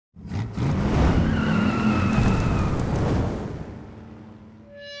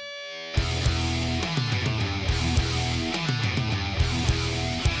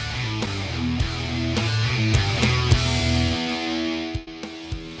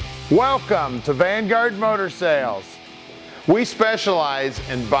Welcome to Vanguard Motor Sales. We specialize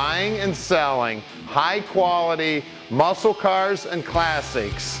in buying and selling high quality muscle cars and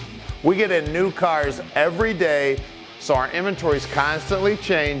classics. We get in new cars every day, so our inventory is constantly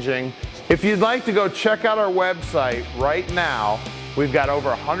changing. If you'd like to go check out our website right now, we've got over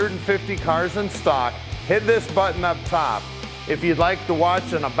 150 cars in stock. Hit this button up top. If you'd like to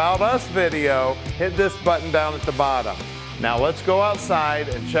watch an About Us video, hit this button down at the bottom. Now let's go outside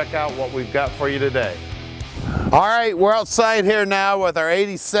and check out what we've got for you today. All right, we're outside here now with our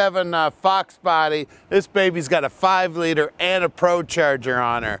 87 Fox body. This baby's got a 5-liter and a Pro Charger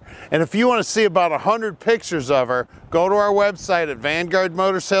on her. And if you want to see about 100 pictures of her, go to our website at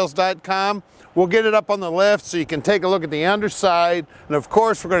vanguardmotorsales.com. We'll get it up on the lift so you can take a look at the underside. And of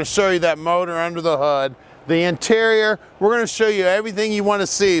course, we're going to show you that motor under the hood. The interior, we're going to show you everything you want to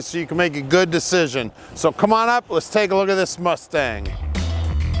see so you can make a good decision. So come on up, let's take a look at this Mustang.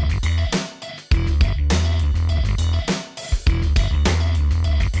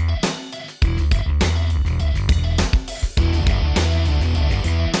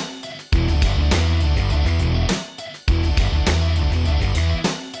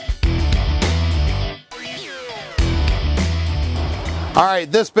 All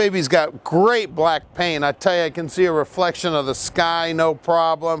right, this baby's got great black paint. I tell you, I can see a reflection of the sky, no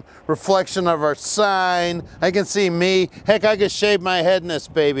problem. Reflection of our sign. I can see me. Heck, I could shave my head in this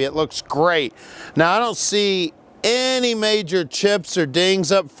baby. It looks great. Now, I don't see any major chips or dings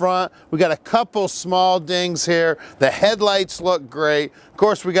up front. We got a couple small dings here. The headlights look great. Of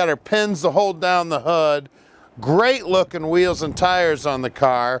course, we got our pins to hold down the hood. Great looking wheels and tires on the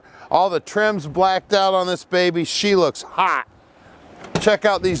car. All the trim's blacked out on this baby. She looks hot. Check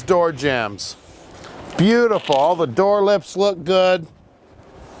out these door jambs. Beautiful. All the door lips look good.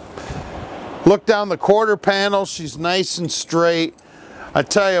 Look down the quarter panel. She's nice and straight. I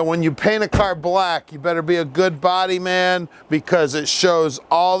tell you, when you paint a car black, you better be a good body man because it shows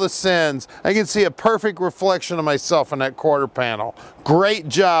all the sins. I can see a perfect reflection of myself in that quarter panel. Great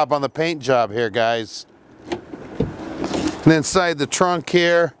job on the paint job here, guys. And inside the trunk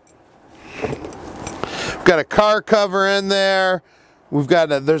here, we've got a car cover in there. We've got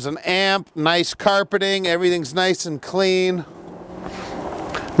there's an amp, nice carpeting, everything's nice and clean.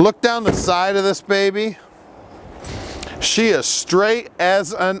 Look down the side of this baby. She is straight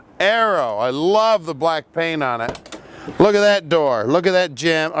as an arrow. I love the black paint on it. Look at that door. Look at that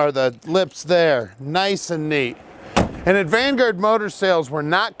jam, or the lips there. Nice and neat. And at Vanguard Motor Sales, we're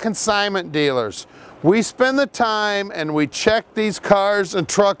not consignment dealers. We spend the time and we check these cars and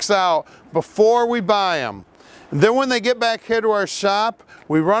trucks out before we buy them. Then when they get back here to our shop,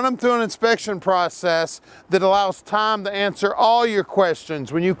 we run them through an inspection process that allows Tom to answer all your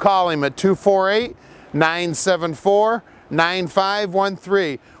questions when you call him at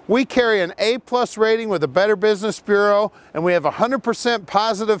 248-974-9513. We carry an A+ rating with the Better Business Bureau, and we have 100%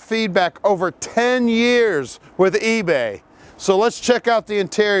 positive feedback over 10 years with eBay. So let's check out the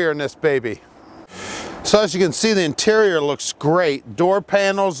interior in this baby. So as you can see, the interior looks great. Door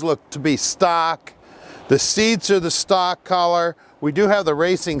panels look to be stock. The seats are the stock color. We do have the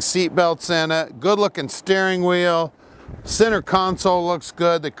racing seat belts in it. Good looking steering wheel. Center console looks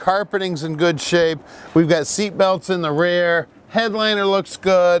good. The carpeting's in good shape. We've got seat belts in the rear. Headliner looks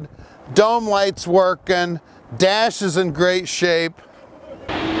good. Dome lights working. Dash is in great shape.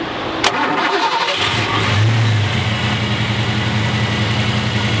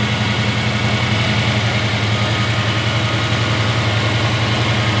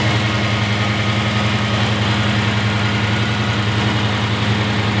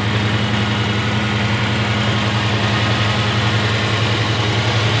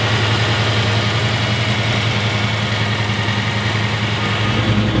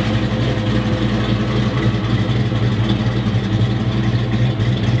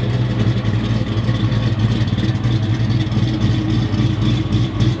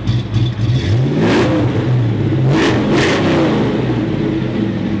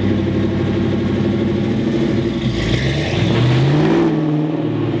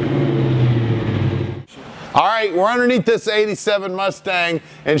 We're underneath this 87 Mustang,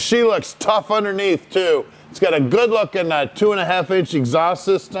 and she looks tough underneath too. It's got a good looking 2.5-inch exhaust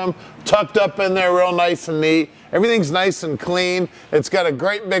system tucked up in there real nice and neat. Everything's nice and clean. It's got a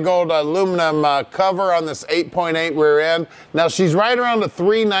great big old aluminum cover on this 8.8 rear end. Now she's right around the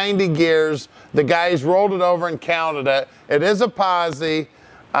 390 gears. The guys rolled it over and counted it. It is a posi.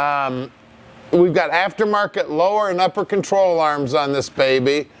 We've got aftermarket lower and upper control arms on this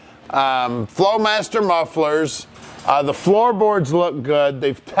baby. Flowmaster mufflers. The floorboards look good.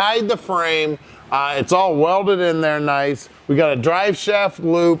 They've tied the frame. It's all welded in there nice. We got a drive shaft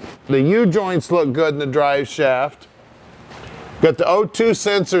loop. The U-joints look good in the drive shaft. Got the O2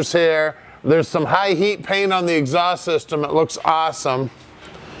 sensors here. There's some high heat paint on the exhaust system. It looks awesome.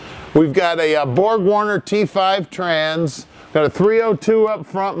 We've got a Borg-Warner T5 trans. Got a 302 up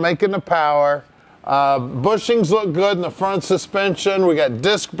front making the power. Bushings look good in the front suspension. We got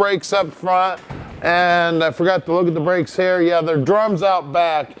disc brakes up front. And I forgot to look at the brakes here. Yeah, they're drums out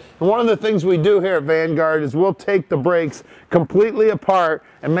back. And one of the things we do here at Vanguard is we'll take the brakes completely apart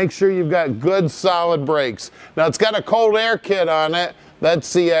and make sure you've got good solid brakes. Now it's got a cold air kit on it.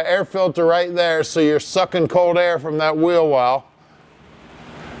 That's the air filter right there, so you're sucking cold air from that wheel well.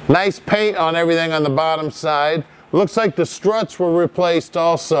 Nice paint on everything on the bottom side. Looks like the struts were replaced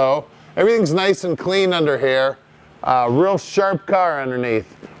also. Everything's nice and clean under here. Real sharp car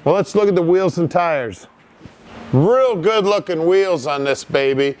underneath. Well, let's look at the wheels and tires. Real good looking wheels on this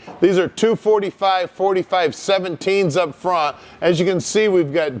baby. These are 245 17s up front. As you can see,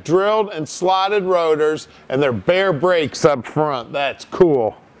 we've got drilled and slotted rotors, and they're Baer brakes up front. That's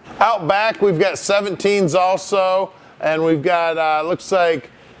cool. Out back, we've got 17s also, and we've got, looks like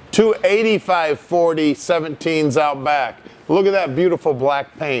 285 17s out back. Look at that beautiful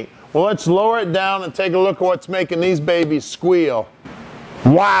black paint. Well, let's lower it down and take a look at what's making these babies squeal.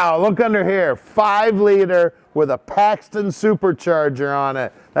 Wow, look under here, 5 liter with a Paxton Supercharger on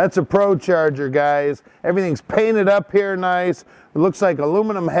it. That's a Pro Charger, guys. Everything's painted up here nice. It looks like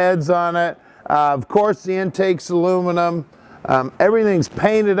aluminum heads on it. Of course, the intake's aluminum. Everything's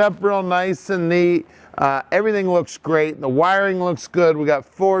painted up real nice and neat. Everything looks great. The wiring looks good. We got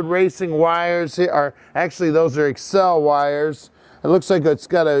Ford Racing wires here. Or actually, those are Excel wires. It looks like it's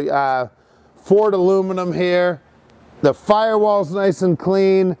got a Ford aluminum here. The firewall's nice and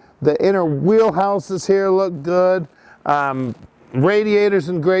clean. The inner wheelhouses here look good. Radiator's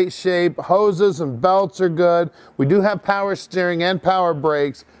in great shape. Hoses and belts are good. We do have power steering and power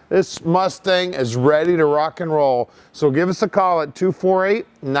brakes. This Mustang is ready to rock and roll. So give us a call at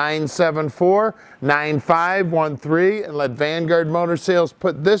 248-974-9513 and let Vanguard Motor Sales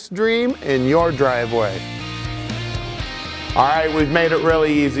put this dream in your driveway. All right, we've made it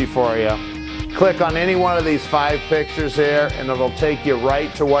really easy for you. Click on any one of these 5 pictures here and it'll take you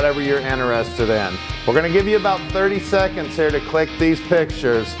right to whatever you're interested in. We're going to give you about 30 seconds here to click these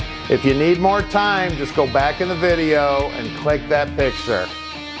pictures. If you need more time, just go back in the video and click that picture.